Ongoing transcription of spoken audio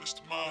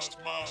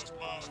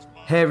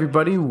Hey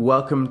everybody,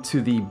 welcome to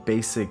the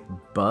Basic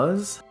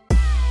Buzz.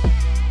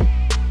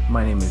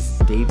 My name is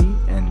Davey,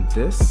 and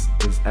this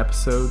is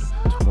episode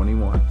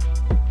 21.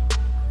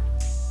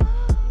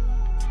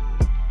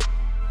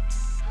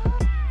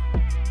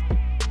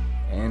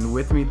 And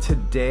with me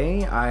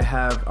today, I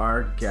have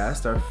our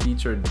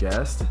featured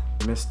guest,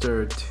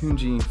 Mr.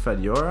 Tunji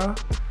Fadiora.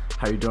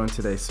 How are you doing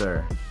today,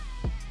 sir?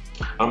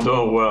 I'm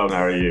doing well.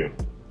 How are you?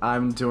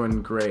 I'm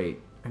doing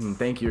great, and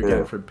thank you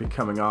again for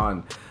coming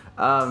on.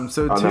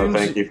 Tunji, no,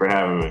 thank you for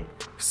having me.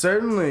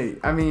 Certainly.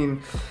 I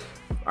mean,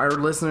 our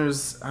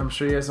listeners, I'm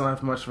sure you guys don't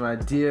have much of an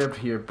idea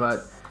here,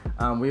 but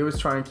we always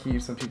try and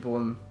keep some people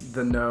in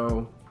the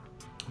know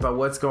about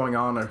what's going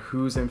on or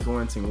who's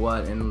influencing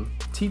what, and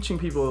teaching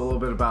people a little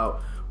bit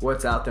about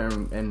what's out there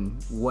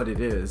and what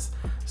it is.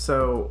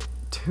 So,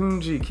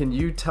 Tunji, can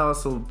you tell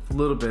us a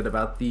little bit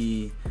about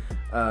the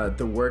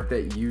work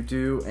that you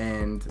do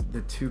and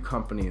the two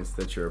companies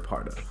that you're a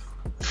part of?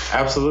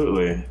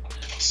 Absolutely.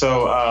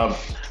 So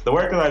the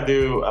work that I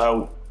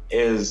do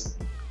is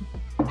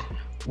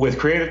with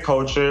Creative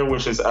Culture,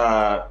 which is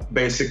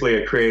basically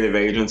a creative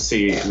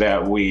agency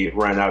that we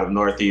run out of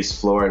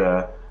Northeast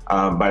Florida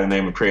by the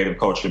name of Creative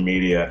Culture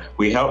Media.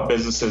 We help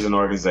businesses and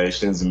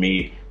organizations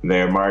meet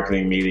their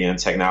marketing, media, and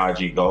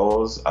technology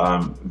goals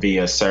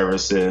via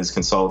services,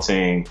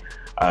 consulting,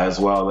 as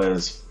well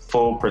as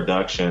full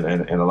production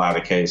in a lot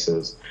of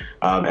cases.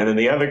 And then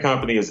the other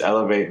company is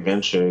Elevate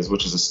Ventures,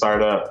 which is a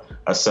startup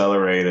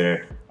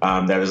accelerator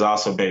that is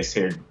also based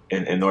here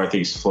in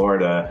Northeast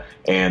Florida,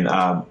 and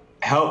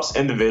helps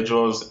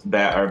individuals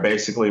that are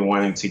basically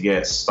wanting to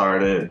get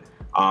started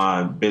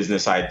on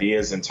business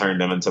ideas and turn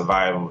them into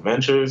viable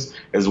ventures,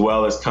 as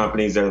well as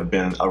companies that have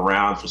been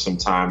around for some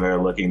time that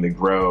are looking to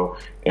grow,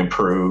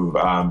 improve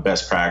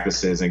best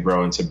practices, and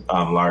grow into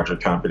larger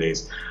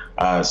companies.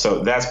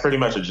 So that's pretty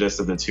much a gist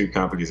of the two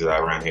companies that I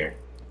run here.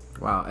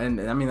 Wow, and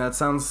I mean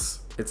it's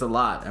a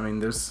lot. I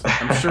mean,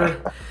 I'm sure.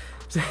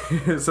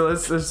 So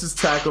let's just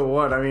tackle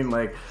one. I mean,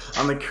 like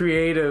on the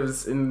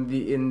creatives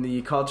in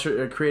the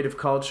culture, creative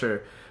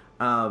culture,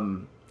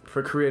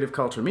 for Creative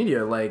Culture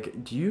Media,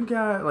 like you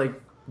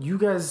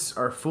guys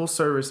are full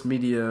service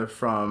media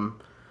from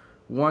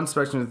one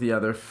spectrum to the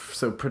other.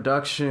 So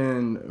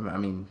production, I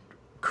mean,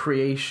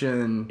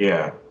 creation,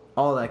 yeah,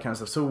 all that kind of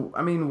stuff. So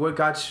I mean,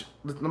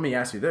 let me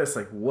ask you this: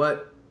 like,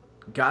 what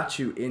got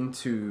you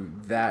into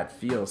that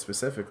field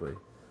specifically?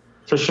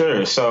 For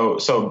sure.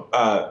 So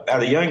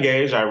at a young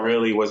age, I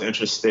really was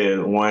interested,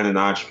 in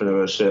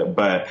entrepreneurship,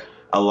 but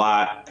a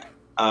lot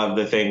of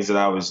the things that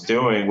I was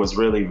doing was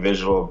really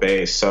visual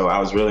based. So I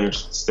was really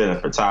interested in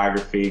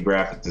photography,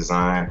 graphic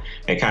design,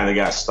 and kind of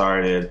got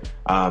started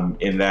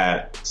in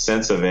that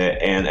sense of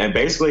it. And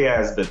basically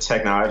as the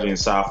technology and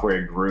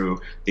software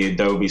grew, the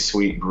Adobe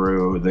suite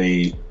grew,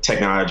 the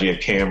technology of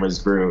cameras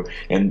grew,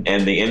 and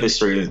the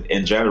industry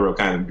in general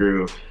kind of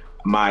grew,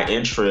 my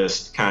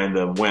interest kind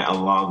of went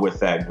along with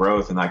that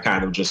growth, and I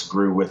kind of just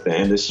grew with the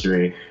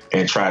industry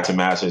and tried to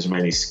master as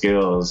many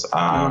skills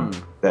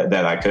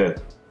that I could.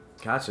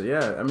 Gotcha.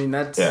 Yeah. I mean,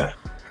 that's... Yeah.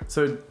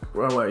 So,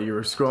 what, you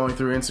were scrolling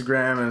through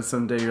Instagram and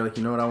someday you're like,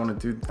 you know what I want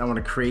to do? I want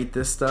to create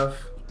this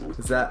stuff?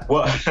 Is that...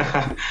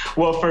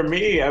 Well, for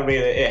me, I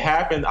mean, it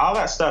happened, all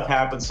that stuff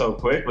happened so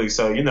quickly.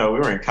 So, we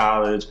were in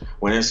college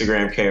when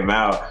Instagram came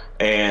out,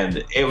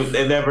 and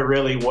it never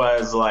really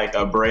was like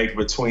a break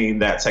between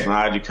that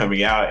technology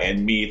coming out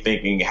and me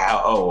thinking,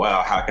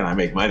 how can I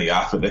make money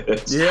off of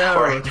this? Yeah.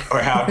 Or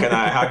how can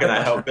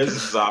I help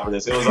businesses off of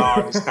this? It was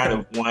all just kind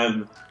of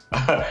one...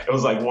 it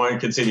was like one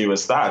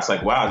continuous thought. It's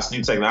like, wow, this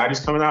new technology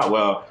is coming out.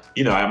 Well,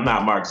 I'm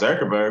not Mark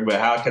Zuckerberg, but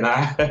how can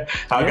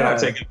I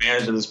take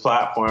advantage of this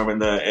platform and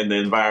the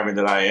environment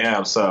that I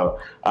am? So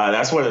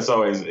that's what it's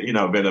always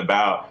been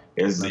about.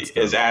 Is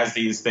as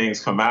these things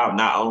come out,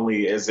 not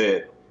only is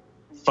it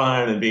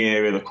fun and being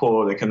able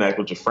to connect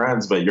with your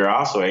friends, but you're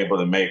also able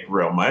to make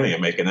real money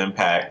and make an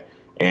impact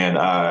and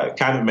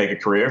kind of make a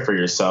career for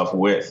yourself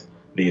with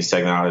these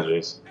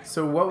technologies.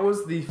 So what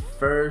was the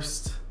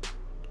first,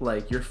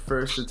 your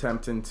first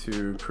attempt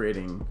into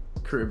creating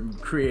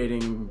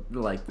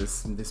like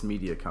this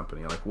media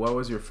company? Like, what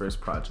was your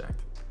first project?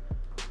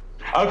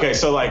 Okay,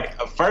 so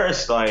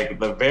first,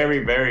 the very,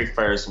 very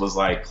first was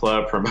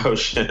club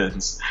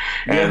promotions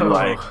and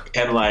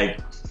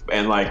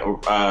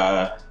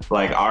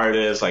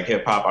artists,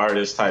 hip hop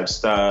artists type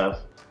stuff,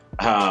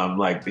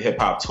 hip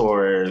hop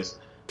tours,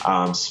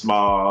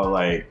 small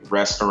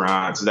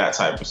restaurants, that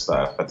type of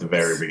stuff at the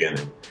very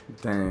beginning.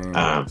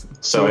 Dang.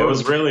 So it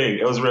was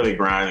really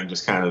grinding,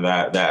 just kind of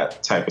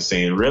that type of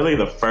scene. Really,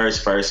 the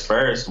first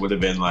would have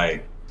been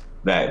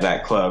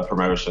that club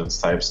promotions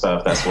type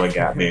stuff. That's what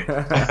got me.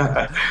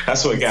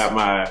 That's what got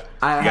my.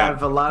 I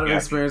have a lot of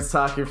experience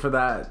talking for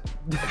that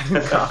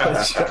in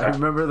college. I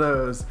remember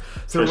those.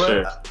 So for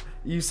sure.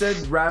 You said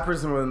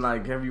rappers, and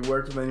have you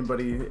worked with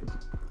anybody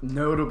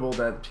notable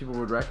that people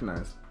would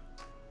recognize?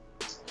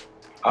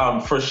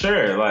 For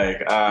sure.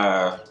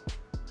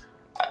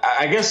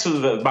 I guess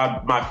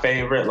my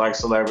favorite like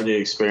celebrity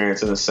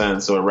experience in a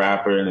sense, or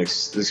rapper and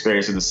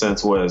experience in a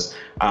sense, was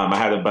I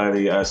had a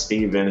buddy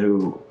Steven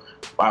who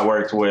I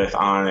worked with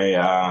on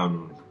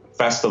a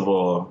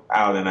festival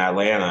out in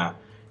Atlanta,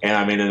 and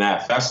I mean in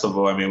that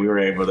festival, I mean we were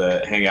able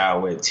to hang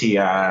out with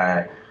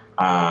T.I.,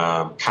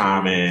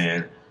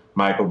 Common,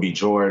 Michael B.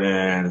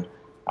 Jordan,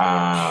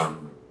 Harry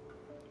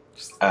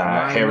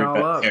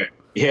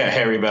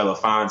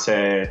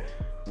Belafonte.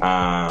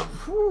 I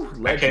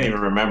can't even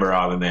remember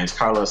all the names.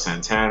 Carlos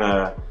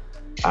Santana,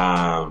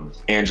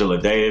 Angela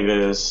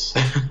Davis,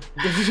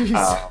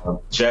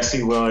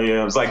 Jesse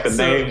Williams. Like the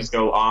names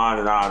go on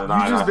and on and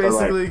on. You just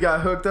basically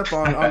got hooked up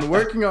on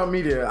working on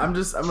media. I'm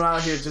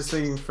out here just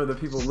thinking for the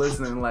people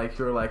listening, like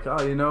who are like,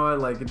 oh, you know what?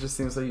 Like it just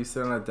seems like you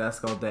sit on a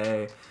desk all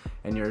day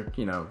and you're,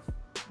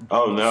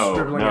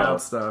 scribbling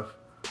out stuff.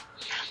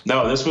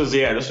 No, this was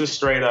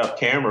straight up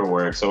camera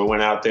work. So we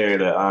went out there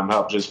to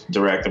help just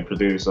direct and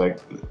produce like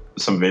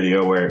some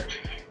video work.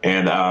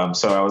 And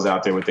so I was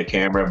out there with the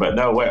camera. But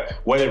no,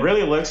 what it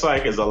really looks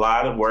like is a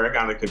lot of work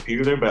on the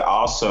computer, but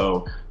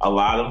also a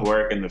lot of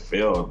work in the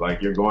field.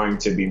 Like you're going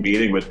to be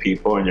meeting with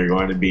people and you're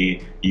going to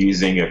be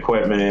using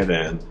equipment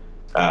and,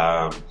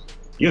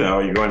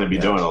 you're going to be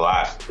doing a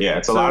lot. Yeah,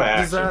 it's a lot of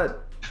action.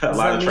 A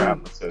lot of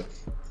travel too.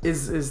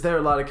 Is there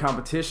a lot of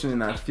competition in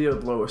that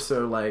field, Lois?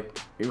 So like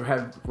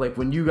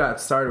when you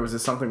got started, was it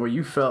something where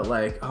you felt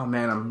like, oh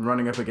man, I'm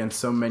running up against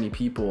so many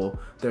people,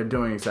 they're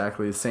doing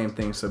exactly the same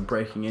thing, so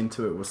breaking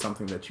into it was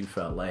something that you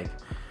felt like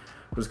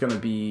was going to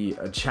be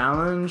a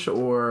challenge?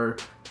 Or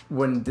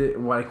when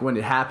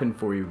it happened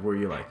for you, were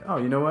you like, oh,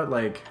 you know what,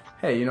 like,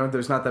 hey,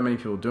 there's not that many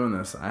people doing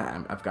this,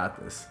 I've got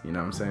this, you know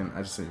what I'm saying?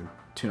 I just need to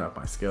tune up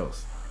my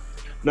skills.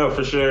 No,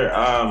 for sure.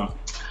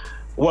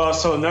 Well,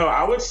 so no,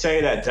 I would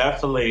say that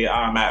definitely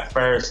at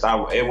first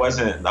it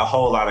wasn't a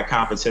whole lot of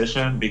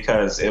competition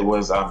because it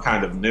was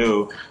kind of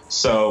new.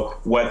 So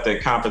what the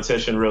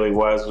competition really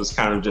was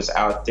kind of just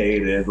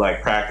outdated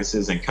like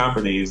practices and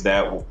companies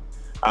that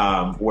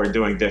were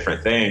doing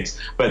different things.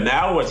 But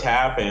now what's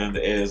happened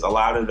is a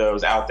lot of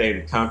those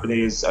outdated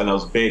companies and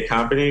those big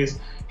companies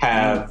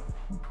have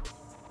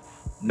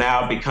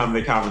now become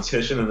the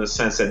competition in the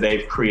sense that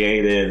they've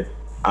created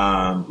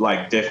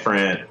like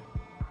different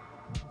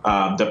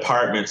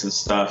departments and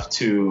stuff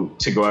to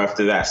go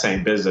after that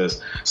same business.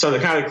 So to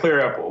kind of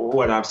clear up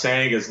what I'm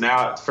saying is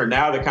now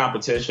the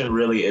competition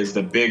really is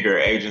the bigger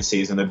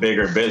agencies and the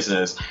bigger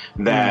business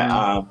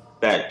that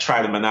that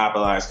try to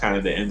monopolize kind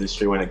of the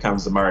industry when it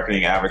comes to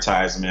marketing,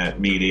 advertisement,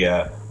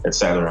 media,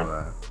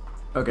 etc.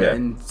 Okay, yeah.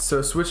 And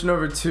so switching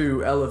over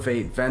to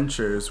Elevate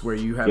Ventures, where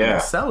you have an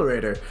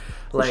accelerator,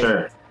 like.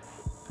 Sure.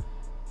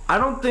 I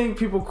don't think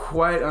people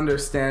quite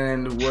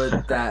understand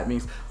what that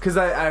means, because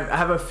I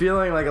have a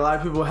feeling like a lot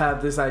of people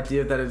have this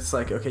idea that it's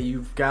like, okay,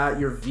 you've got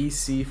your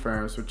VC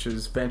firms, which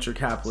is venture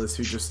capitalists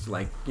who just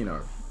like,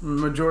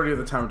 majority of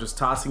the time are just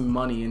tossing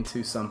money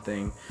into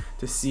something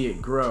to see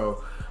it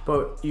grow.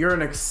 But you're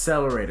an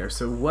accelerator.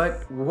 So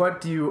what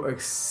do you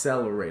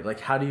accelerate? Like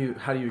how do you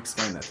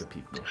explain that to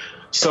people?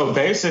 So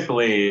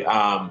basically,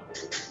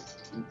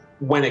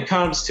 when it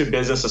comes to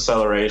business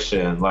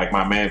acceleration, like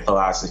my main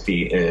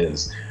philosophy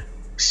is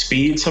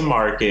speed to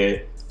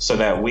market so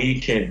that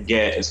we can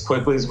get as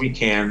quickly as we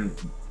can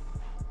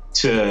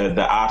to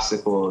the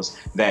obstacles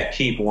that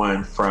keep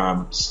one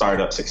from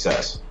startup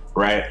success,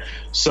 right?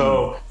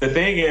 So the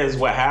thing is,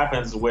 what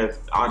happens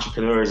with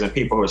entrepreneurs and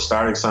people who are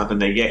starting something,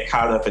 they get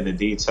caught up in the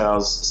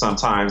details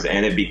sometimes,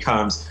 and it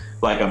becomes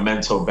like a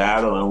mental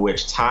battle in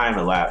which time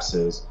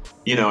elapses,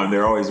 and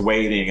they're always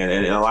waiting.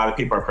 And a lot of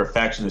people are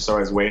perfectionists,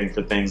 always waiting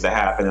for things to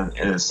happen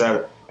and et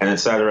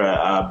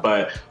cetera.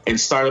 But in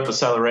startup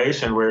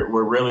acceleration,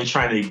 we're really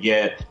trying to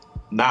get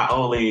not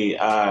only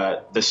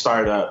the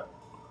startup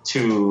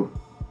to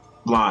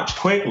launch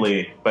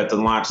quickly, but to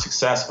launch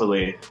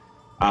successfully.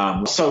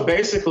 So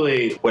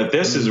basically what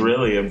this is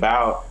really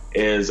about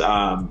is,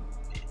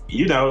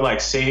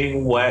 like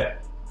seeing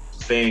what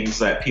things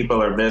that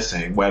people are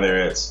missing, whether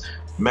it's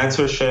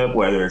mentorship,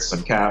 whether it's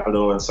some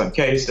capital in some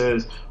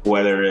cases,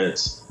 whether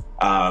it's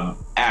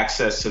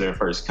access to their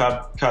first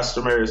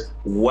customers,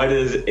 what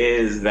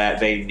is that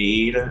they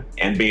need,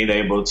 and being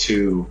able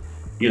to,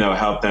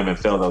 help them and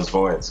fill those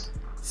voids.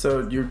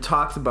 So you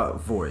talked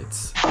about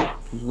voids.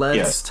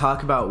 Let's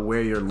talk about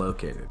where you're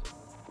located.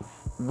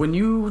 When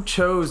you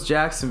chose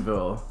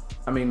Jacksonville,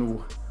 I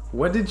mean,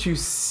 what did you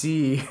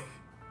see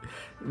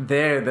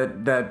there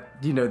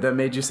that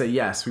made you say,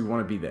 yes, we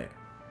want to be there?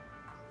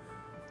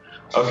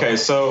 Okay,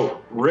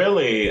 so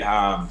really,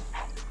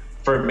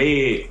 for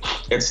me,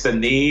 it's the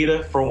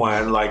need for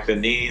one, like the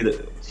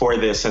need for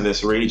this in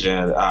this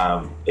region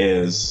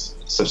is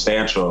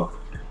substantial.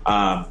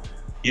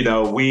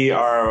 We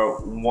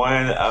are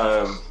one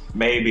of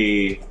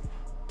maybe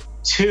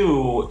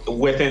two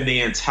within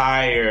the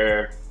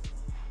entire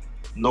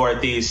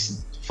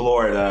Northeast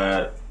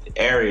Florida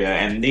area,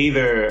 and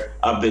neither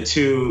of the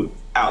two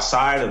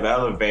outside of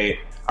Elevate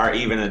are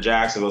even in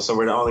Jacksonville. So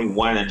we're the only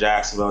one in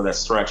Jacksonville that's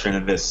structured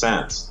in this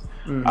sense.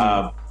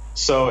 Mm-hmm.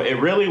 So it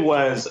really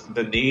was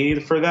the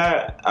need for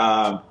that.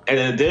 And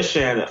in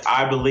addition,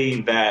 I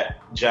believe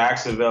that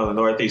Jacksonville and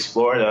Northeast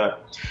Florida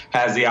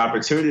has the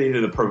opportunity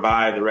to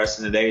provide the rest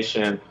of the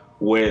nation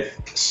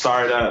with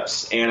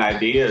startups and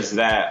ideas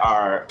that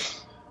are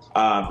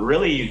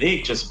really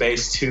unique, just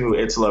based to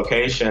its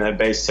location and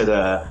based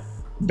on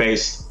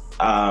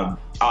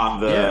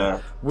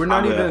the we're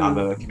not on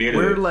the community.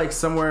 We're like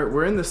somewhere,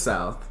 we're in the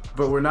South,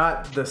 but we're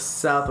not the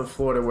south of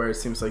Florida where it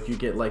seems like you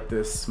get like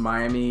this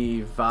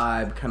Miami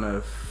vibe kind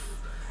of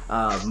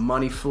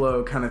money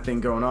flow kind of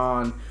thing going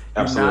on.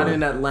 Absolutely. You're not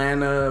in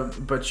Atlanta,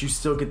 but you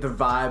still get the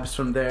vibes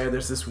from there.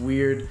 There's this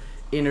weird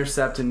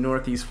intercept in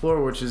Northeast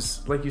Florida, which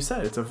is, like you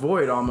said, it's a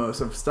void almost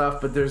of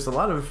stuff, but there's a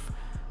lot of,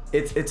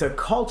 it's a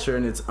culture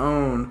in its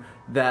own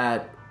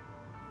that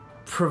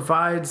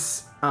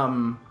provides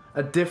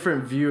a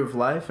different view of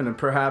life, and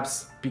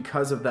perhaps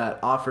because of that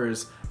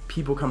offers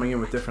people coming in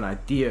with different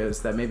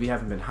ideas that maybe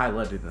haven't been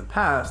highlighted in the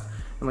past.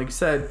 And like you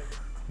said,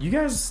 you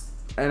guys,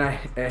 and I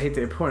hate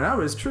to point it out,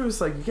 but it's true,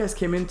 it's like you guys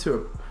came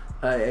into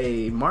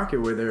a market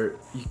where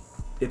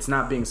it's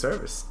not being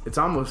serviced. It's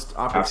almost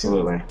opportunity.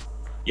 Absolutely.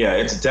 Yeah,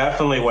 it's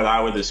definitely what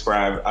I would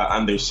describe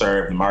an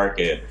underserved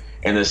market,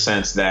 in the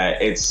sense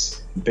that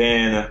it's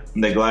been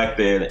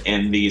neglected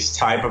in these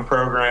type of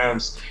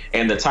programs,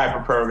 and the type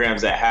of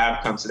programs that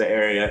have come to the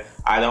area,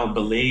 I don't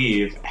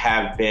believe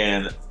have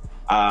been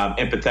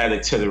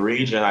empathetic to the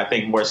region. I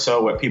think more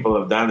so what people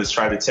have done is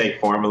try to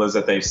take formulas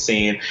that they've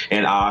seen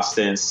in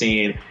Austin,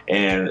 seen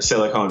in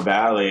Silicon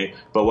Valley,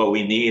 but what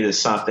we need is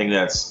something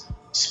that's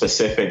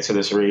specific to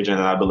this region,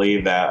 and I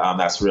believe that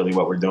that's really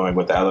what we're doing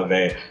with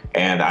Elevate,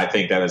 and I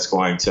think that it's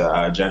going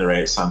to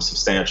generate some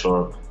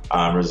substantial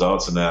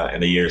results in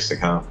the years to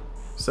come.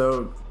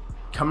 So,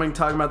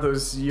 talking about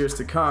those years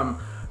to come,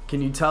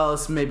 can you tell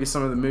us maybe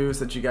some of the moves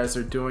that you guys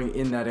are doing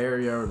in that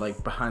area, or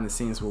like behind the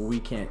scenes where we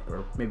can't,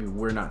 or maybe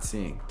we're not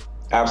seeing?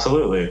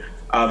 Absolutely.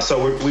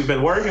 So we've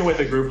been working with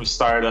a group of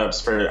startups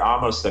for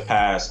almost the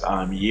past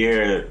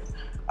year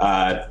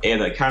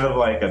in a kind of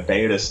like a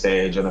beta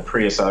stage and a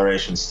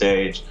pre-acceleration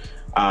stage.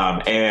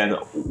 And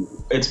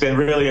it's been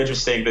really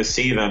interesting to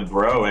see them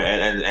grow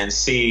and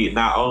see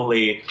not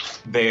only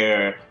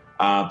their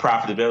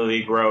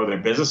profitability grow, their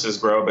businesses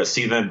grow, but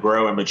see them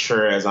grow and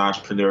mature as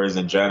entrepreneurs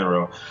in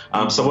general.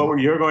 So what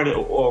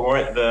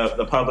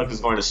the public is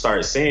going to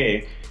start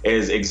seeing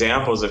is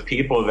examples of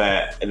people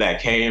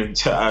that came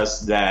to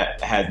us that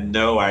had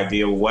no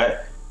idea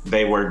what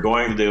they were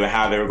going to do and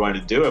how they were going to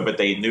do it, but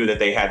they knew that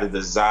they had the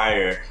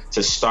desire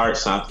to start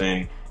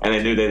something, and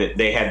they knew that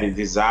they had the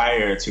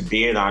desire to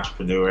be an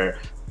entrepreneur,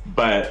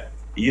 but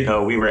we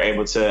were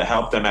able to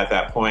help them at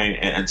that point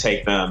and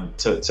take them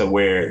to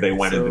where they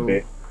wanted to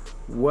be.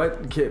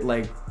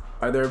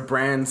 Are there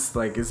brands,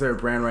 like, is there a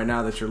brand right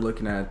now that you're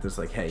looking at that's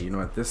like, hey, you know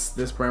what,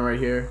 this brand right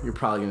here, you're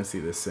probably going to see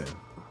this soon?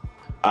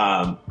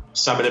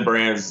 Some of the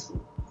brands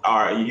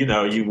are,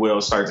 you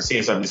will start to see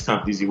it. Some of these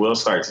companies, you will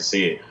start to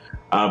see it.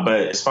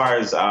 But as far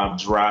as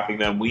dropping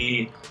them,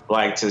 we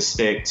like to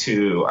stick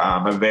to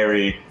a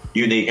very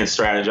unique and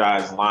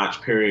strategized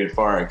launch period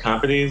for our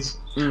companies.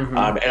 Mm-hmm.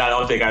 And I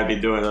don't think I'd be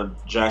doing them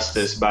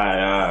justice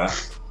by...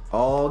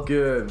 All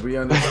good. We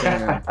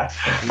understand.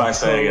 By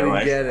saying it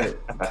like get it.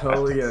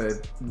 Totally get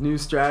it. New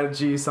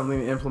strategy, something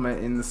to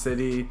implement in the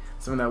city,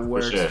 something that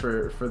works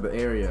for the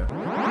area.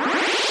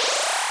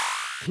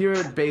 Here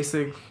at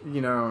Basic,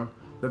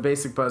 the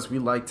Basic Buzz, we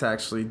like to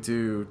actually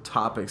do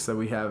topics that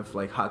we have,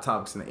 like hot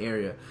topics in the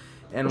area.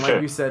 And like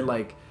you said,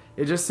 like,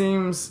 it just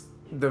seems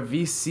the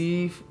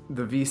VC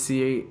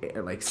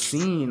like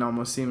scene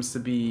almost seems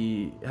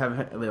to have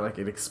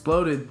it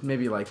exploded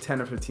maybe like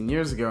 10 or 15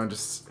 years ago, and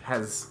just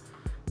has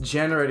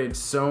generated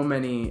so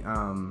many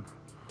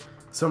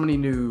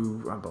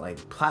new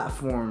like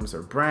platforms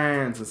or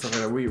brands and stuff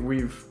like that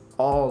we've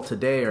all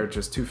today are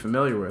just too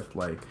familiar with.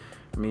 Like,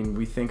 I mean,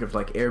 we think of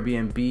like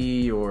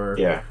Airbnb or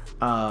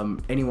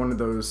any one of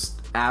those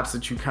apps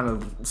that you kind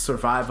of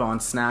survive on,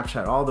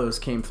 Snapchat. All those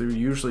came through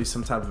usually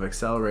some type of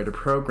accelerator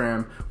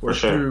program or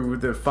through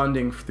the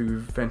funding through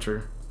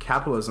venture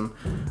capitalism.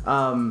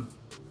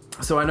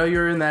 So I know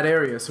you're in that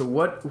area. So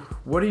what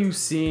are you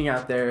seeing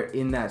out there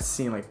in that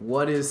scene? Like,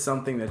 what is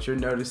something that you're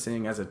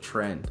noticing as a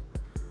trend?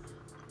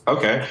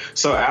 Okay,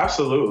 so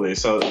absolutely.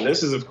 So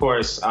this is, of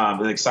course,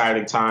 an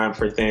exciting time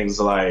for things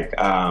like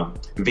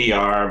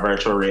VR,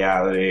 virtual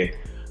reality.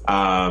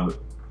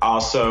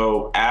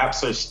 Also,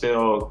 apps are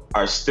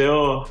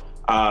still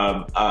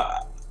a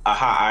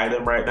hot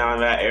item right now in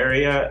that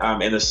area,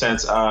 in the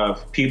sense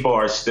of people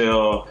are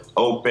still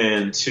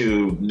open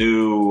to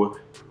new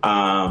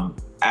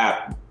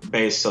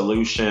app-based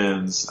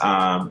solutions,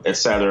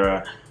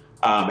 etc.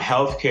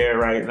 Healthcare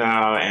right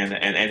now and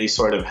any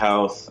sort of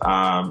health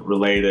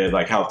related,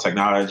 like health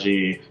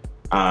technology.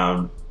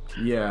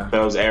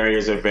 Those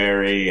areas are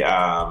very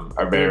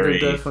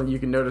definitely, you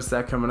can notice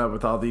that coming up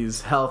with all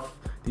these new health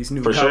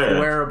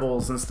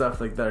wearables and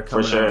stuff like that are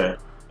coming for sure. out.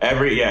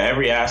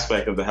 Every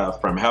aspect of the health,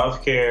 from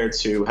healthcare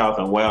to health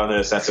and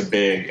wellness, that's a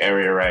big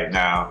area right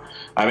now.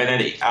 I mean,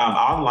 and,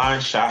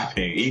 online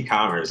shopping,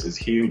 e-commerce is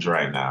huge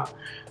right now.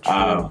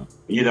 I'd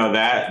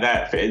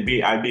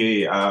be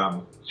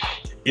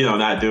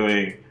not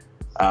doing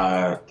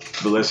the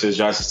listeners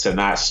justice to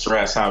not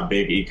stress how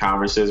big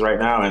e-commerce is right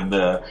now, and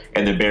the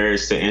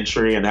barriers to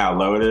entry and how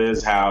low it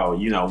is, how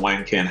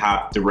one can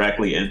hop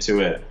directly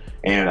into it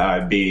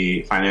and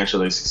be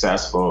financially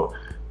successful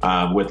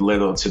with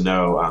little to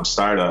no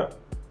startup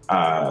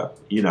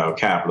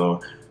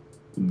capital.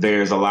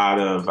 There's a lot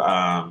of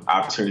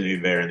opportunity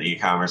there in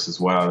e-commerce as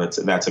well.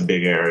 That's a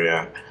big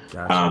area.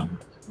 Gotcha.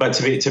 But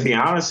to be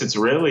honest, it's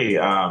really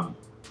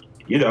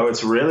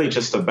it's really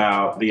just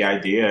about the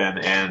idea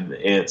and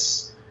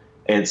its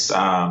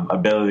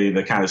ability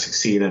to kind of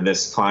succeed in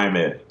this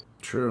climate.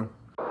 True.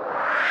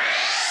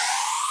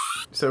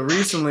 So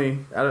recently,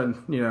 I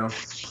don't want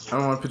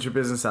to put your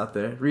business out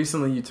there.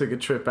 Recently, you took a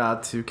trip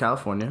out to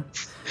California.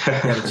 You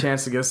had a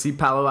chance to go see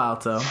Palo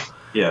Alto.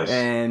 Yes.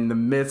 And in the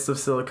midst of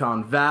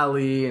Silicon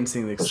Valley and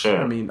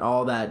seeing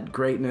all that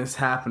greatness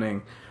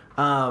happening.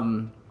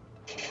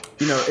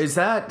 Is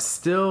that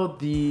still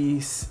the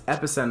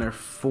epicenter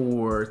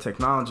for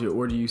technology,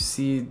 or do you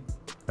see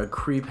a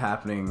creep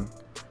happening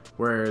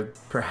where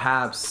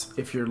perhaps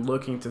if you're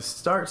looking to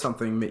start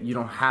something, you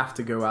don't have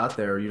to go out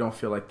there, or you don't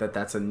feel like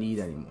that's a need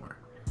anymore?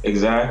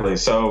 Exactly.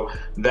 So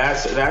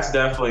that's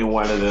definitely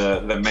one of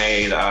the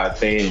main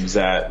themes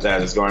that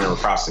is going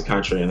across the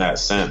country in that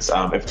sense.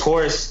 Of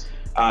course,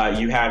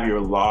 you have your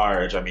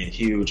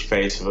huge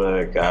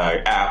Facebook,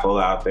 Apple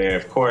out there.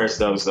 Of course,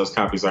 those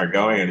companies aren't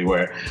going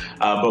anywhere.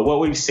 But what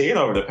we've seen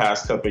over the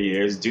past couple of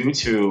years, due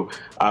to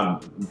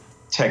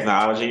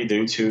technology,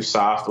 due to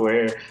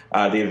software,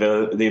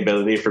 the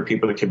ability for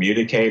people to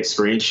communicate,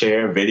 screen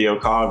share, video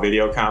call,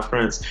 video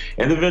conference,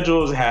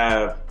 individuals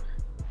have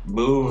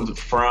moved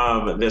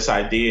from this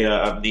idea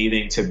of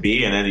needing to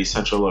be in any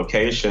central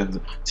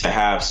location to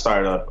have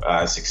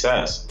startup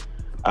success.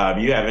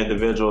 You have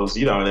individuals,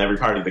 in every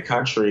part of the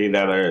country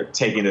that are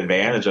taking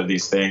advantage of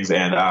these things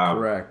and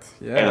correct,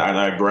 yeah, and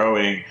are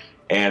growing.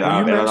 And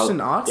you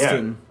mentioned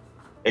Austin,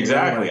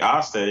 exactly,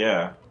 Austin,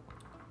 yeah.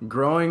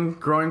 Growing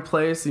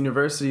place,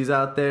 universities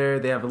out there.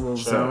 They have a little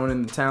zone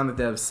in the town that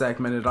they have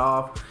segmented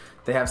off.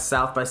 They have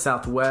South by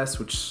Southwest,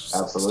 which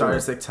started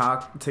as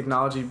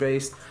technology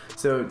based.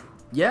 So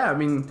yeah,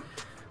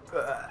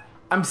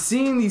 I'm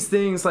seeing these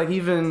things, like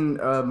even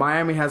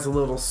Miami has a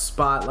little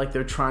spot like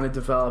they're trying to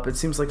develop. It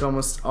seems like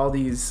almost all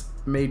these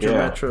major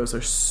metros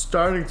are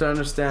starting to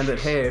understand that,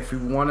 hey, if we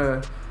want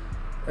to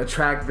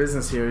attract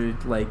business here,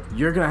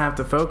 you're going to have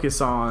to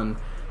focus on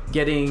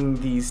getting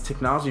these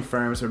technology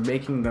firms or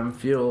making them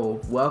feel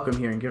welcome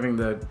here and giving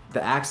the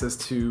access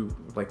to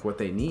what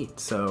they need.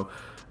 So,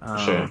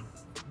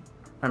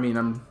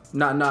 I'm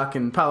not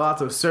knocking Palo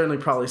Alto. Certainly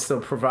probably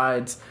still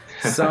provides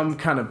some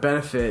kind of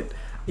benefit.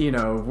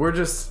 We're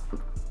just,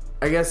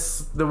 I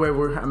guess the way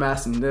I'm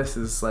asking this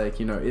is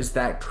is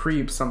that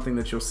creep something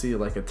that you'll see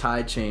a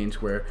tide change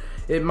where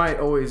it might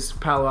always,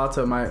 Palo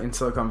Alto in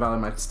Silicon Valley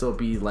might still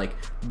be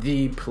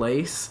the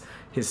place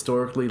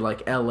historically,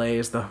 LA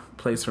is the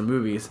place for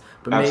movies,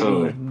 but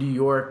maybe New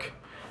York,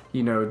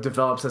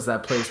 develops as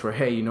that place where,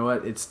 hey, you know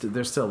what,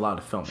 there's still a lot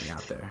of filming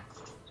out there.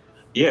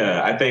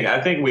 Yeah, I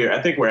think we're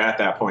at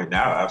that point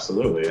now.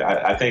 Absolutely.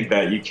 I think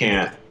that you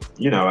can't,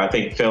 I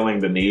think feeling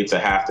the need to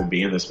have to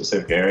be in the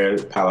specific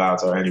area, Palo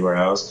Alto or anywhere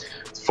else,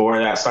 for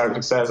that startup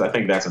success, I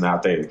think that's an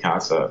outdated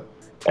concept.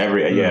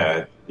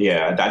 I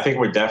think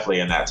we're definitely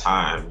in that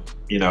time.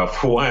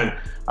 For one,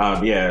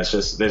 there's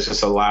just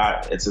a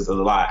lot. It's just a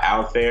lot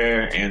out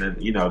there, and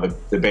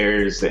the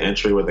barriers to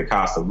entry with the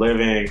cost of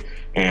living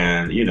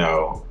and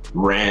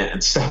rent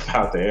and stuff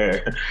out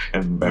there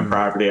and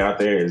property out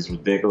there is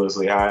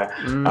ridiculously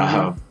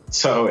high.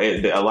 So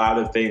a lot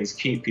of things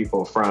keep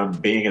people from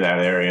being in that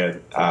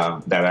area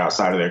that are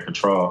outside of their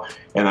control.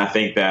 And I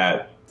think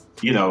that,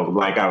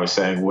 like I was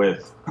saying,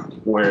 with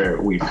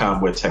where we've come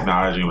with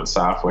technology and with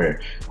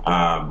software,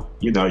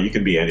 you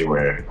can be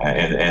anywhere.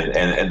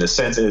 And the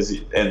sense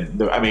is,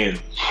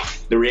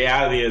 the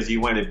reality is you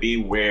want to be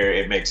where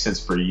it makes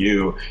sense for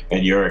you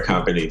and your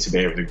company to be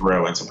able to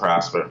grow and to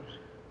prosper.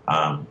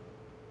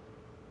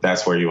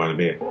 That's where you want to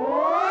be.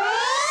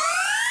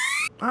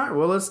 All right,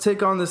 well, let's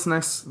take on this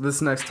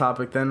next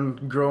topic then,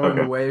 growing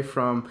away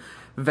from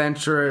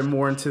venture and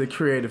more into the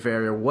creative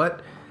area.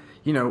 What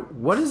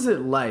is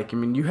it like?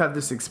 You have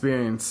this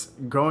experience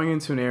going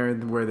into an area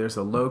where there's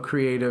a low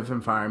creative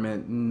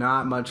environment,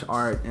 not much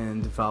art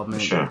and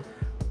development. Sure.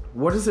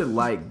 What is it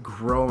like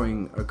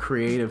growing a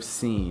creative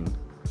scene?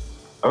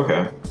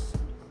 Okay.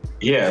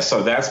 Yeah,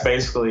 so that's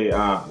basically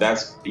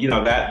that's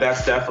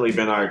definitely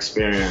been our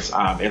experience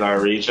in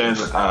our region.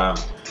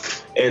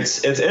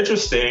 It's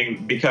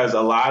interesting because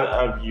a lot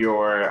of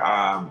your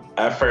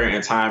effort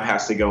and time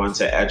has to go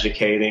into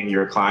educating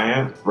your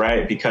client,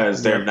 right?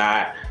 Because they're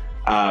not,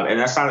 and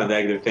that's not a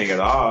negative thing at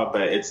all,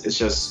 but it's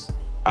just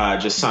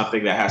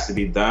something that has to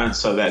be done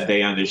so that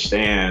they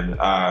understand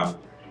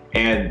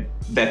and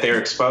that they're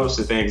exposed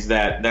to things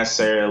that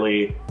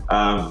necessarily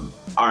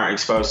aren't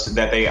exposed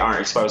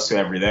to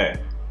every day.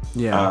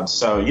 Yeah.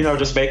 So, you know,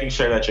 just making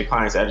sure that your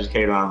client's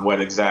educated on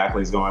what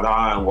exactly is going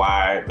on,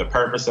 why, the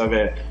purpose of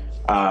it,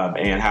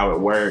 and how it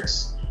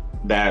works.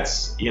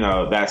 That's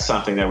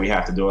something that we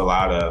have to do a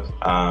lot of.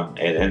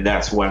 And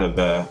that's one of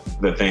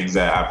the things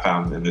that I've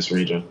found in this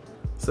region.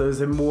 So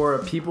is it more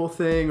a people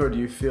thing, or do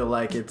you feel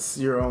like it's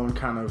your own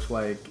kind of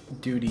like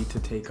duty to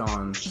take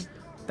on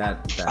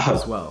that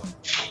as well?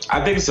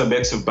 I think it's a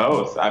mix of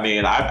both. I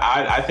mean,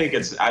 I think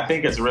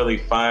it's really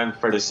fun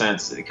for the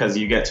sense because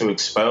you get to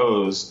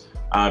expose,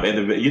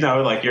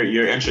 like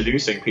you're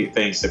introducing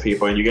things to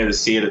people, and you get to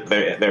see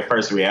their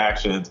first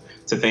reactions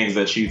to things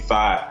that you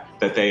thought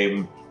that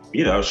they,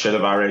 should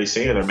have already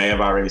seen or may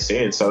have already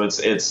seen. So I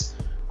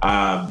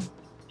love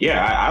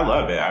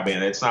it. I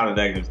mean, it's not a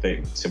negative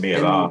thing to me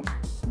at all.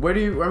 Where do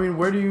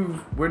you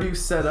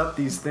set up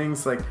these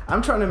things? Like,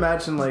 I'm trying to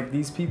imagine like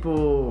these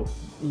people,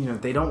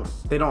 they don't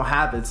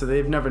have it, so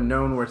they've never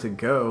known where to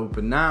go.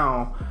 But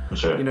now,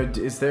 sure.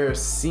 Is there a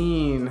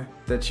scene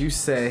that you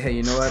say, hey,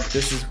 you know what,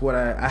 this is what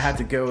I had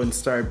to go and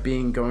start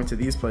going to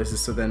these places,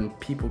 so then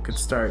people could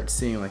start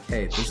seeing like,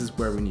 hey, this is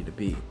where we need to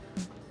be.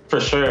 For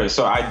sure.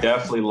 So I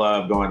definitely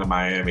love going to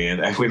Miami,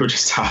 and we were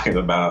just talking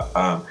about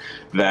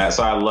that.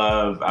 So I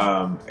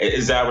love,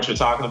 is that what you're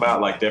talking about?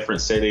 Like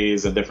different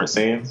cities and different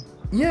scenes?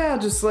 Yeah,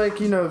 just like,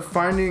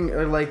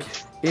 finding like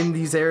in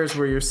these areas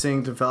where you're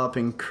seeing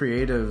developing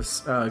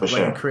creatives,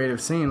 sure. a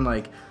creative scene,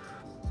 like,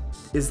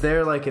 is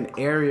there like an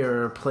area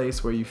or a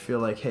place where you feel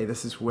like, hey,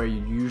 this is where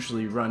you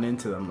usually run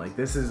into them? Like,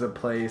 this is a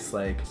place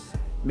like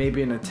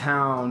maybe in a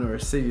town or a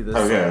city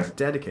that's like,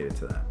 dedicated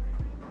to that.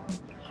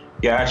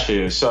 Got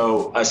you.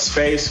 So a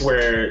space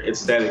where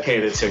it's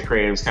dedicated to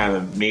creatives kind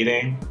of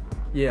meeting.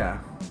 Yeah.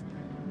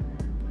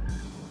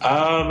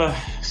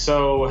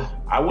 So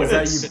I wouldn't.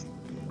 Is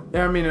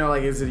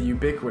it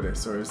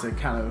ubiquitous, or is it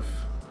kind of,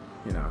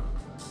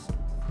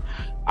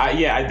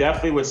 I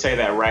definitely would say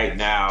that right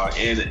now,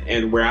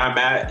 and where I'm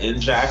at in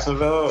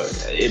Jacksonville,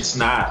 it's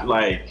not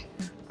like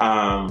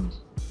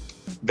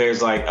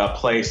there's like a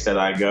place that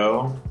I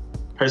go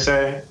per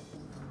se.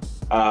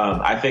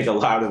 I think a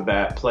lot of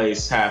that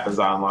place happens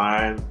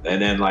online,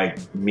 and then like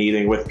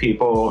meeting with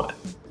people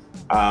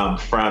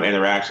from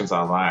interactions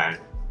online.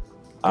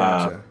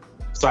 Gotcha.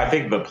 So I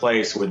think the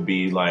place would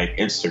be like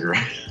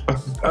Instagram.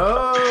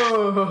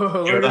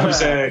 Oh, you know what I'm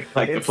saying?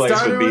 Like the place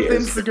would be with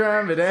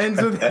Instagram. It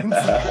ends with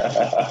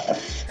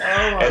Instagram.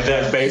 And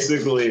then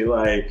basically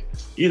like,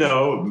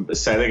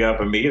 setting up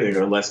a meeting,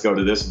 or let's go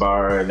to this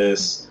bar or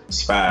this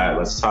spot.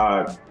 Let's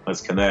talk.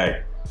 Let's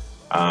connect.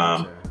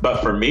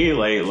 But for me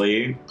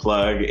lately,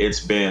 it's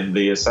been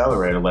the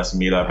Accelerator. Let's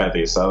meet up at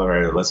the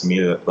Accelerator. Let's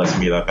meet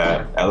up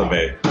at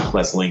Elevate.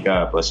 Let's link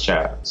up. Let's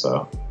chat.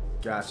 So.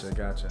 Gotcha.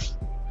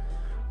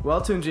 Well,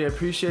 Tunji, I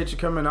appreciate you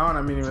coming on.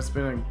 I mean, it's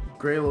been a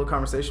great little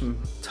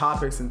conversation,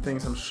 topics and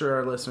things I'm sure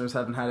our listeners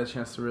haven't had a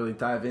chance to really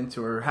dive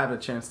into or have a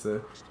chance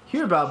to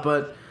hear about.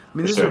 But I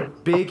mean, these are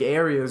big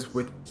areas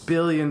with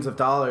billions of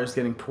dollars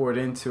getting poured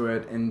into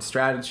it, and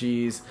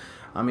strategies.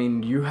 I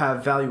mean, you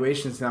have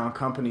valuations now in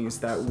companies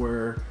that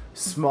were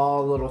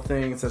small little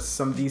things that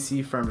some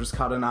VC firm just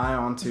caught an eye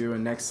onto,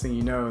 and next thing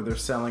you know, they're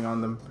selling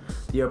on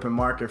the open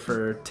market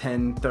for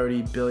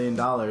 $10-30 billion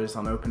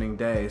on opening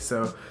day.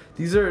 So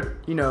these are,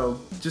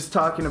 just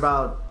talking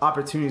about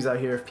opportunities out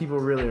here. If people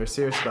really are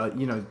serious about,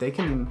 they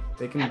can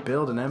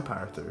build an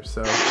empire through.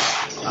 So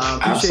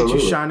appreciate you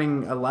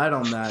shining a light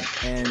on that.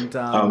 And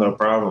no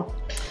problem.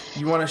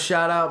 You want to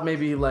shout out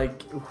maybe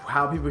like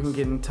how people can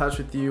get in touch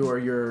with you or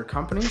your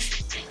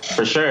companies?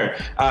 For sure.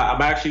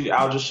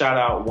 I'll just shout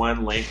out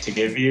one link to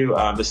give you.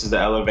 This is the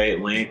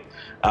Elevate link.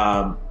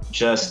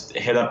 Just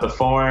hit up the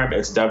form.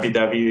 It's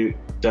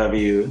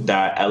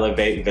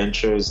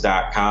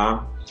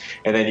www.elevateventures.com.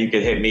 And then you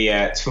can hit me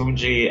at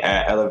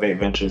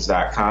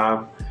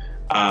tunji@elevateventures.com.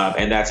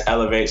 And that's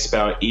Elevate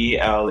spelled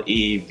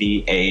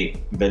ELEV8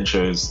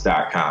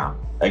 Ventures.com.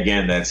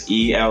 Again, that's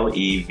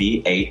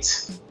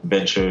ELEV8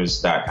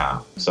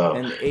 Ventures.com. So,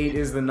 and 8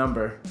 is the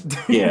number.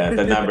 Yeah,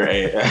 the number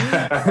 8.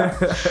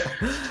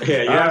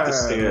 Yeah, you have to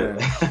see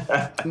it.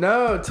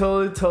 No,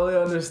 totally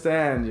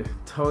understand.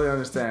 Totally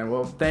understand.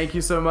 Well, thank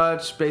you so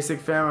much, Basic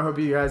Fam. I hope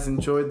you guys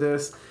enjoyed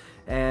this.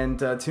 And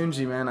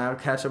Tunji, man, I'll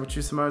catch up with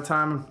you some other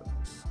time.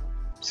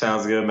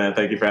 Sounds good, man.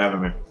 Thank you for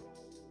having me.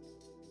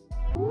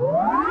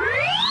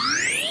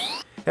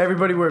 Hey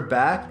everybody, we're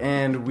back,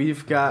 and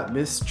we've got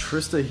Miss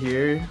Trista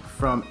here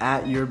from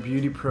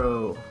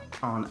 @YourBeautyPro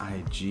on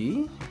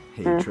IG.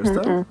 Hey,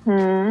 Trista.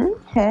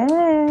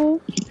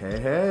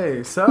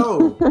 Hey.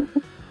 So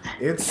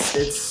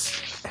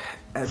it's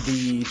at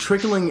the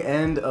trickling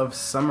end of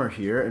summer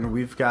here, and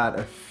we've got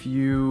a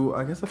few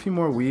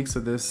more weeks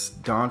of this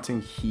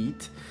daunting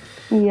heat.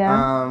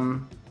 Yeah.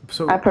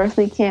 So I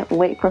personally can't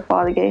wait for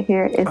fall to get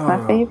here. It's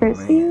my favorite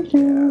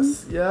season.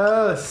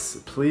 Yes,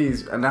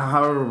 please. And now,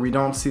 however, we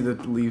don't see the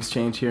leaves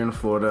change here in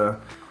Florida.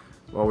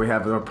 Well, we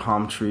have our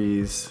palm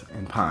trees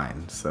and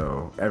pine,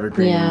 so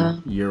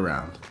evergreen year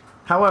round.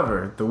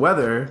 However, the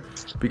weather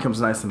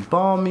becomes nice and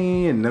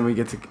balmy, and then we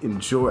get to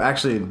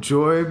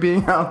enjoy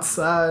being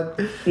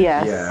outside.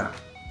 Yes. Yeah.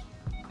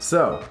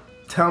 So,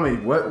 tell me,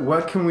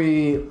 what can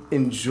we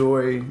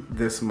enjoy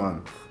this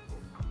month?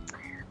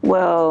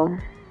 Well,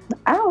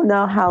 I don't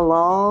know how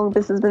long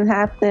this has been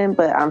happening,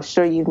 but I'm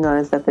sure you've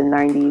noticed that the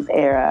 90s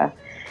era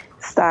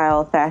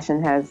style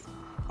fashion has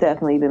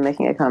definitely been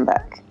making a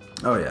comeback.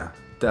 Oh, yeah.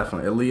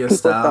 Definitely. Aaliyah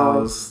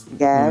styles.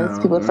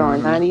 People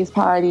throwing 90s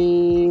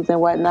parties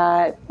and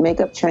whatnot.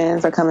 Makeup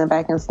trends are coming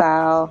back in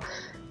style.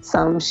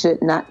 Some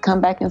should not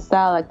come back in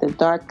style, like the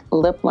dark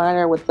lip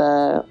liner with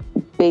the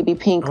baby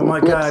pink lipstick. Oh my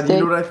God, you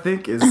know what I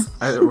think is?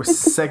 The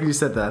second you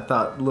said that, I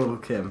thought Lil'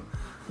 Kim.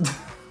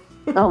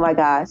 Oh my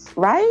gosh,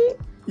 right?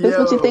 That's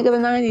what you think of the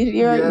 90s.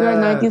 You're a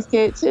 90s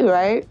kid too,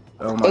 right?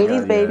 Oh my 80s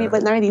God, baby, yeah.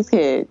 but 90s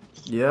kid.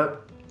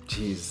 Yep.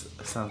 Jeez,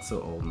 I sound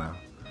so old now.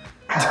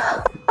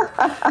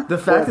 The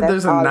fact that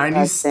there's a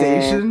 90s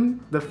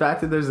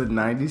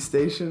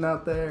station,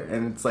 out there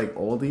and it's like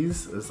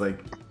oldies, is like,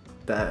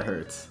 that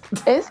hurts.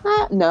 It's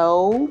not,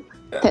 no.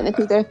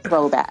 Technically, they're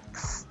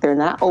throwbacks. They're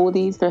not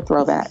oldies, they're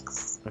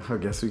throwbacks. I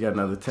guess we got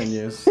another 10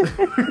 years.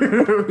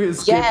 We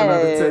escape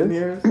another 10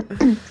 years.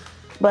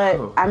 But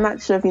I'm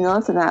not sure if you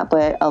noticed or not,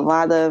 but a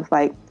lot of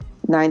like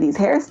 90s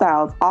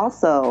hairstyles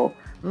also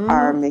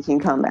are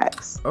making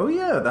comebacks. Oh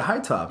yeah, the high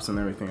tops and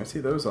everything. I see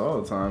those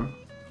all the time.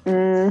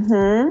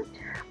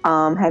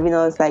 Have you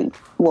noticed, like,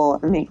 well,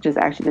 let me just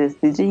ask you this.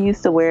 Did you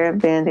used to wear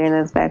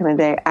bandanas back in the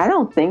day? I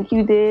don't think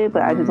you did,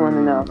 but I just want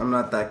to know.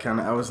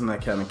 I wasn't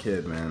that kind of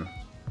kid, man.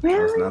 Really?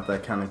 I was not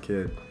that kind of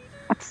kid.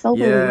 That's so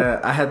Yeah,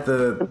 I had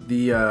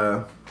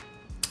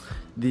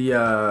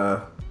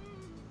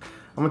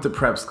I went to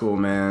prep school,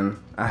 man.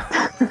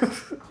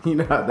 You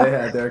know how they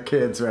had their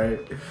kids, right?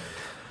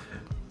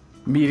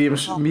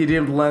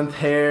 Medium length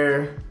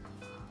hair,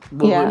 a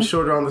little bit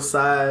shorter on the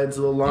sides,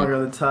 a little longer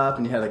on the top,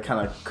 and you had to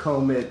kind of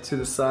comb it to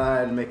the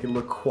side and make it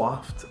look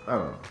coiffed. I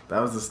don't know. That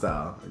was the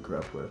style I grew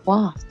up with.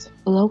 Coiffed.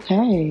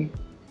 Okay.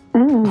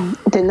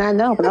 Did not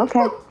know, but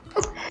okay.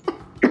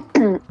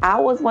 I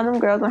was one of them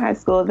girls in high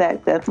school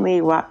that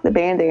definitely rocked the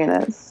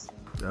bandanas.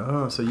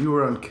 Oh, so you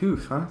were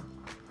uncouth, huh?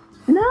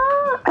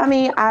 No, I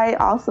mean, I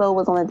also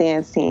was on a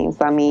dance team.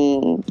 So, I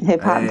mean,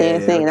 hip-hop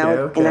dancing,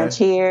 and I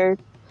cheered.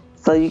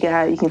 So you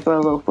can throw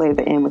a little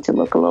flavor in with your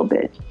look a little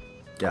bit.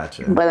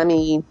 Gotcha. But, I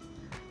mean,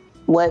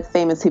 what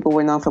famous people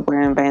were known for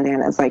wearing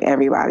bandanas? Like,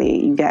 everybody.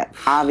 You got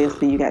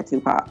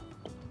Tupac.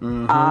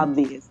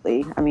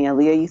 Obviously. I mean,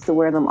 Aaliyah used to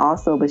wear them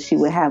also, but she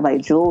would have,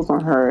 like, jewels on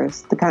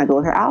hers to kind of go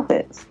with her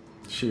outfits.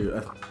 Shoot,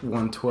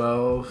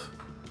 112.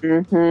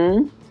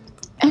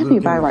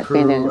 Everybody rocked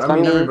bandanas. I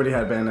mean, everybody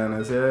had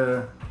bandanas,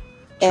 yeah.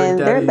 And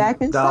they're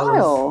back in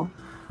style.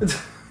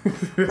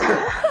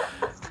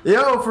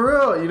 Yo, for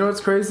real. You know what's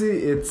crazy?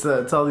 It's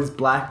all these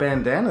black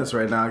bandanas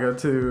right now.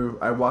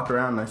 I walk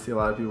around and I see a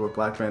lot of people with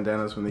black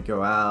bandanas when they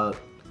go out.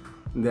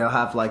 And they'll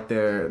have like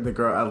the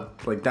girl,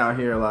 like down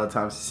here a lot of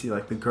times you see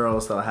like the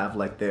girls that'll have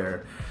like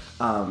their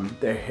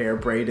hair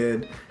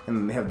braided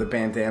and they have the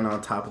bandana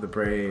on top of the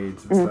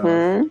braids and stuff.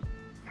 Yeah.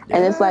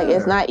 And it's like,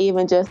 it's not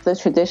even just the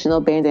traditional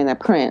bandana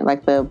print,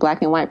 like the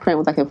black and white print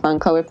with like a fun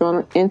color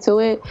thrown into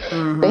it.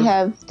 They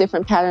have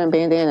different pattern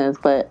bandanas,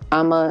 but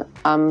I'm a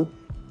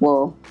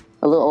little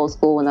old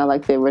school and I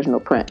like the original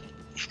print.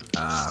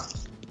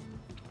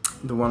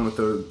 The one with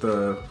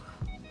the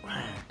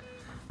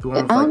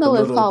one with I don't know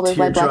what it's called, but it's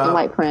like black and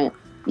white print.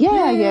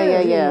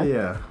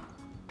 Yeah.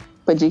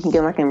 But you can get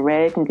them like in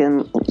red, you can get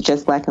them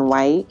just black and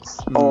white,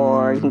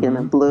 or you can get them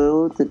in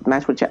blue to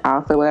match with your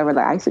outfit, whatever.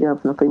 Like I used to get them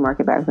from the flea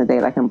market back in the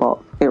day, like in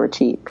bulk. They were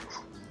cheap.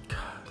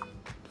 God,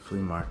 flea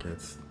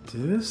markets.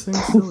 Do those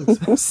things still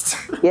exist?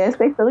 Yes,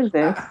 they still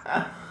exist.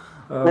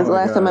 When's the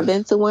last time I've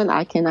been to one?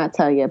 I cannot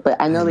tell you, but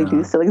I know they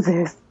do still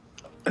exist.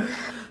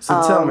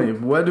 So tell me,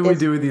 what do we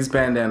do with these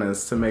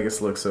bandanas to make us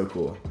look so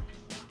cool?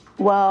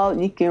 Well,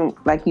 you can,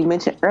 like you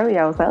mentioned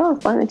earlier, I was like, oh,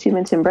 it's fun that you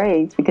mentioned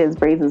braids, because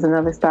braids is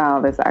another style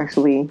that's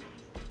actually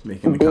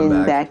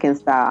been back in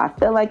style. I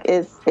feel like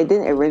it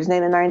didn't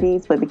originate in the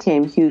 90s, but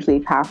became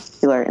hugely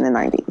popular in the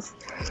 90s.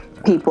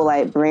 People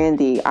like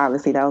Brandy,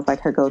 obviously, that was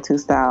like her go-to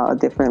style of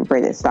different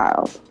braided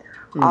styles.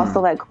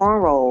 Also like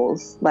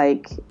cornrows,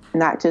 like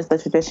not just the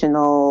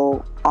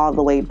traditional all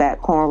the way back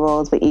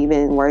cornrows, but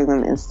even wearing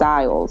them in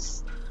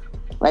styles.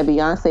 Like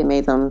Beyonce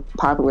made them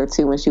popular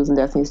too when she was in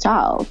Destiny's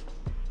Child.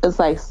 It's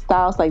like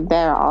styles like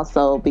that are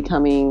also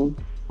becoming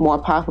more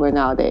popular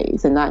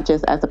nowadays, and not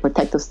just as a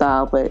protective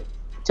style, but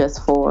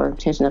just for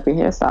changing up your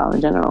hairstyle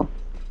in general.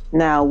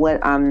 Now, what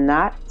I'm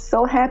not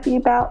so happy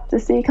about to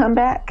see come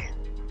back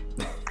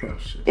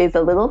is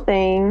a little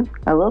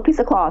piece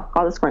of cloth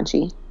called a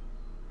scrunchie.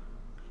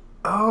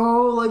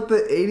 Oh, like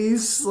the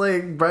 80s,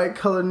 like bright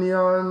color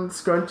neon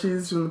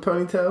scrunchies from the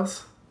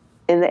ponytails?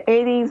 In the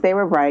 80s, they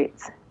were bright.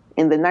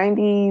 In the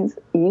 90s,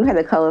 you had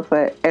a color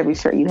for every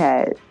shirt you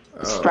had.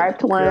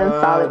 Striped ones,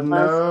 solid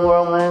ones,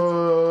 swirl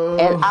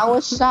ones. And I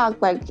was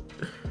shocked, like,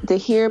 to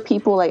hear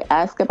people, like,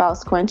 ask about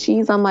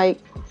scrunchies. I'm like,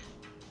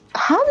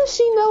 how does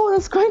she know what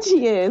a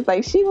scrunchie is?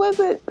 Like, she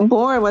wasn't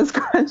born when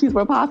scrunchies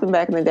were popping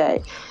back in the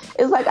day.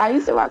 It's like, I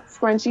used to rock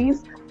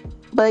scrunchies,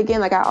 but again,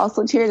 like, I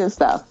also cheered and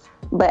stuff.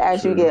 But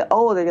as you get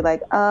older, you're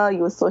like,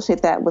 you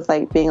associate that with,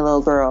 like, being a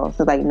little girl.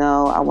 So, like,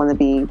 no, I want to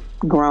be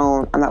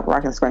grown. I'm not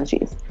rocking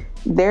scrunchies.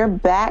 They're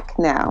back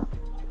now.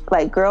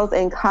 Like, girls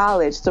in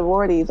college,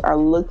 sororities are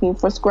looking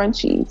for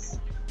scrunchies.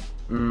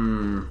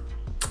 I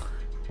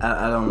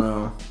don't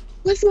know.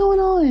 What's going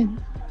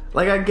on?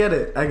 Like, I get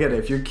it.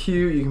 If you're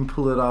cute, you can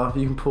pull it off.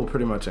 You can pull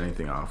pretty much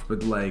anything off.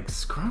 But, like,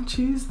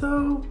 scrunchies,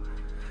 though?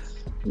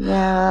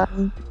 Yeah.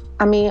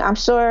 I mean, I'm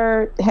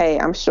sure,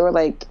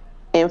 like,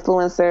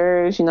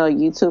 influencers,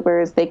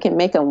 YouTubers, they can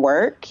make them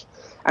work.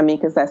 I mean,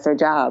 because that's their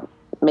job.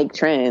 Make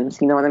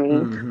trends, you know what I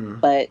mean? Mm-hmm.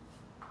 But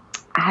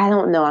I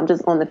don't know. I'm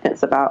just on the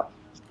fence about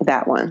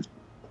that one.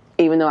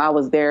 Even though I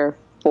was there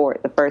for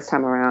it the first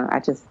time around, I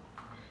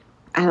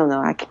don't know.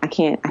 I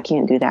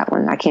can't do that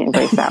one. I can't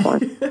embrace that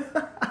one.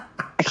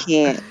 I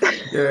can't.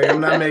 Yeah,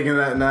 I'm not making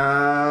that.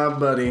 Nah,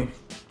 buddy.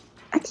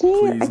 I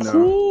can't. Please,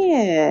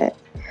 I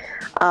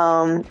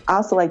can't.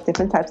 Also, like,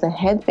 different types of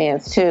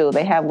headbands too.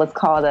 They have what's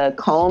called a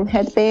comb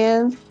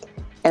headband,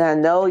 and I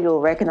know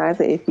you'll recognize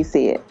it if you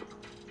see it.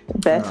 The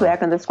best way I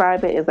can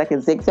describe it is like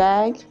a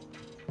zigzag.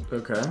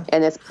 Okay.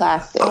 And it's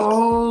plastic.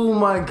 Oh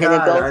my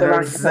god! I know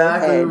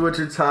exactly what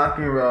you're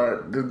talking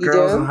about. The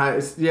girls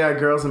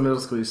girls in middle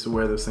school used to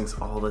wear those things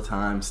all the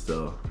time.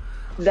 Still.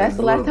 That's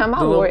the last time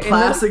I wore it. The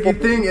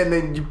plasticky thing, and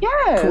then you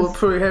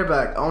pull your hair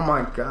back. Oh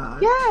my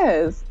god!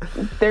 Yes,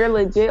 they're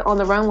legit on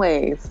the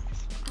runways.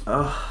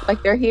 Oh.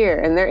 Like, they're here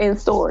and they're in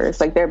stores.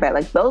 Like, they're bad.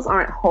 Like, those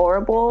aren't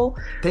horrible.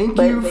 Thank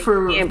you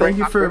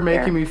for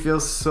making me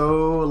feel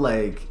so,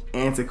 like,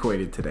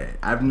 antiquated today.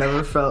 I've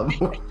never felt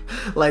more,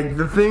 like,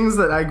 the things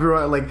that I grew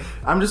up, like,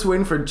 I'm just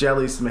waiting for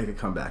jellies to make a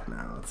comeback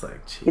now. It's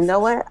like, Jesus. You know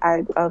what?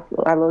 I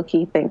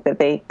low-key think that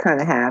they kind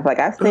of have. Like,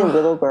 I've seen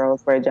little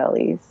girls wear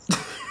jellies.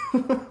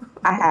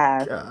 I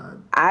have.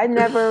 God. I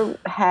never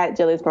had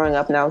jellies growing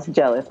up, and I was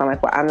jealous. I'm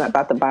like, well, I'm not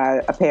about to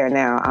buy a pair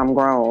now. I'm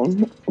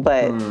grown.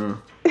 But...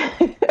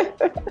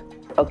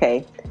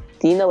 Okay.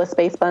 Do you know what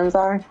space buns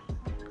are?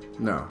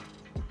 No.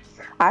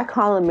 I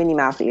call them Minnie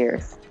Mouse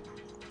ears.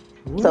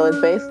 What? So it's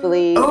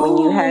basically when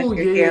you have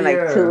your hair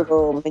like two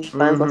little mini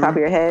buns on top of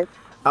your head.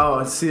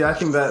 Oh, see, I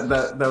think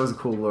that was a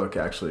cool look,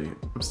 actually.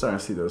 I'm starting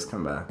to see those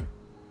come back.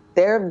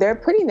 They're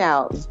pretty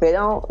now.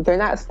 They're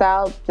not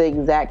styled the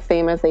exact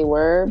same as they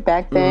were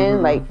back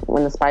then, like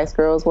when the Spice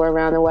Girls were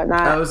around and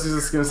whatnot. I was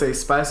just gonna say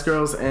Spice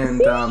Girls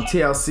and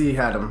TLC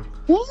had them.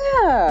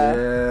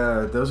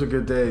 Yeah, those are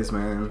good days,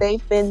 man.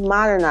 They've been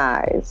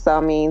modernized. So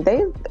I mean,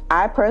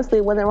 I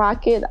personally wouldn't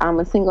rock it. I'm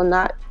a single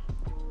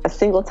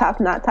top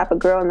knot type of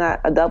girl,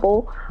 not a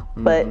double.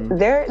 But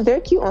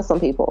they're cute on some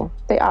people.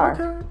 They are.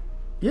 Okay.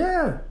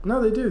 Yeah.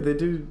 No, they do.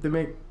 They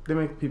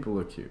make people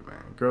look cute,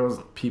 man. Girls.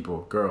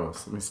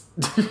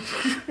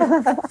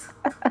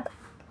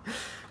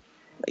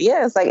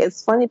 Yeah,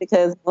 it's funny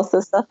because most of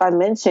the stuff I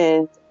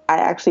mentioned, I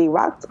actually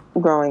rocked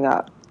growing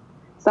up.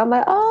 So I'm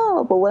like,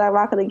 oh, but would I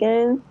rock it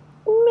again?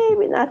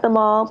 Maybe not them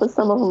all, but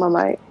some of them I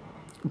might.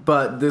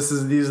 But these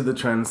are the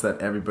trends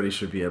that everybody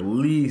should be at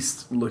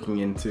least looking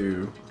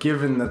into,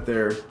 given that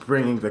they're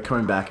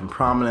coming back in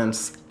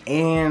prominence,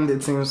 and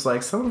it seems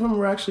like some of them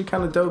were actually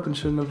kind of dope and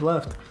shouldn't have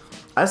left.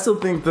 I still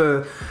think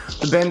the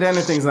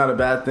bandana thing's not a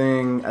bad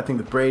thing. I think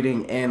the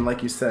braiding and,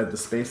 like you said, the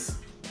space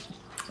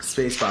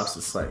pops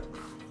is like,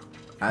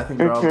 I think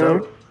they're all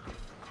dope.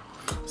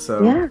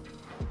 So yeah.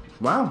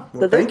 Wow.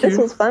 Well, this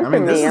was fun for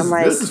me.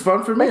 This is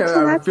fun for me.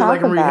 I feel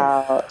like I'm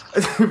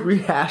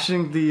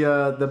rehashing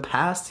the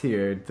past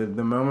here,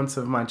 the moments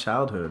of my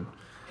childhood.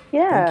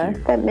 Yeah,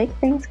 that makes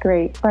things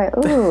great. But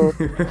ooh,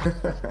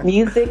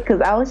 music,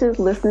 because I was just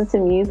listening to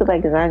music,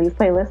 like the 90s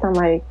playlist. I'm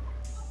like,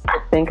 I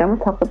think I'm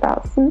gonna talk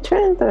about some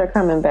trends that are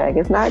coming back.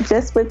 It's not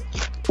just with,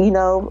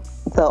 the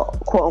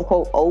quote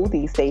unquote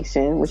oldie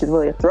station, which is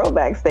really a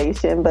throwback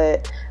station,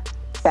 but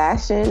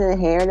fashion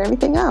and hair and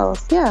everything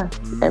else. Yeah,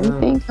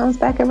 everything comes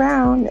back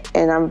around,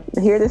 and I'm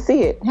here to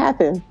see it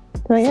happen.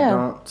 So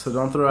yeah. So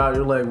don't throw out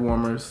your leg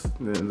warmers.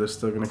 They're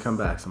still gonna come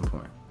back some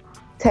point.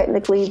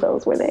 Technically,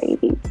 those were the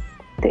 80s.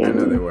 I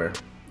know they were.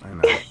 I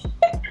know.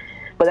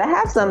 But I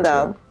have some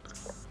though.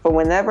 For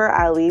whenever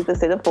I leave the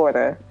state of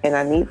Florida and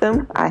I need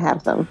them, I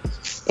have them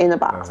in the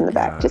box in the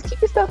back. Just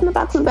keep your stuff in the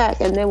box in the back,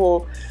 and then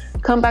we'll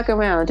come back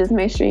around. Just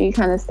make sure you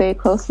kind of stay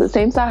close to the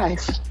same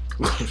size.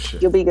 Oh,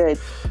 shit. You'll be good.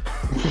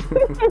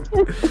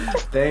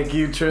 Thank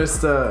you,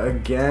 Trista,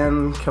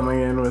 again,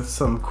 coming in with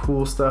some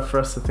cool stuff for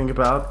us to think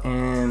about.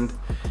 And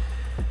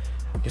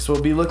I guess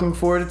we'll be looking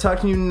forward to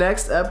talking to you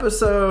next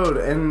episode.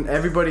 And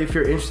everybody, if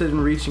you're interested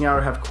in reaching out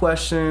or have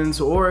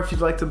questions, or if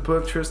you'd like to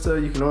book Trista,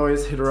 you can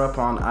always hit her up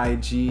on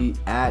IG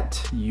at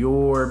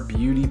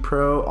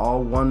YourBeautyPro,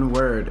 all one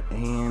word.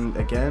 And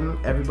again,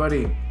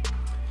 everybody,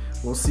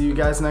 we'll see you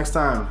guys next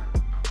time.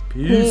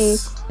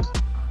 Peace.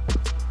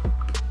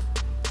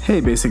 Hey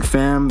Basic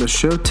Fam, the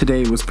show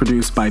today was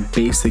produced by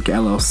Basic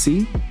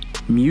LLC.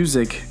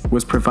 Music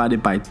was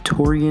provided by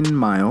Torian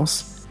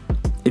Miles.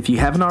 If you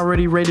haven't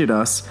already rated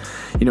us,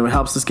 it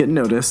helps us get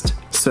noticed.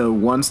 So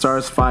 1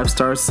 star, 5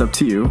 stars, it's up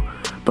to you.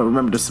 But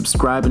remember to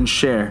subscribe and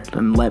share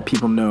and let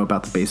people know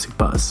about the Basic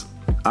Buzz.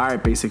 All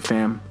right, Basic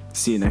fam.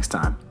 See you next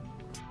time.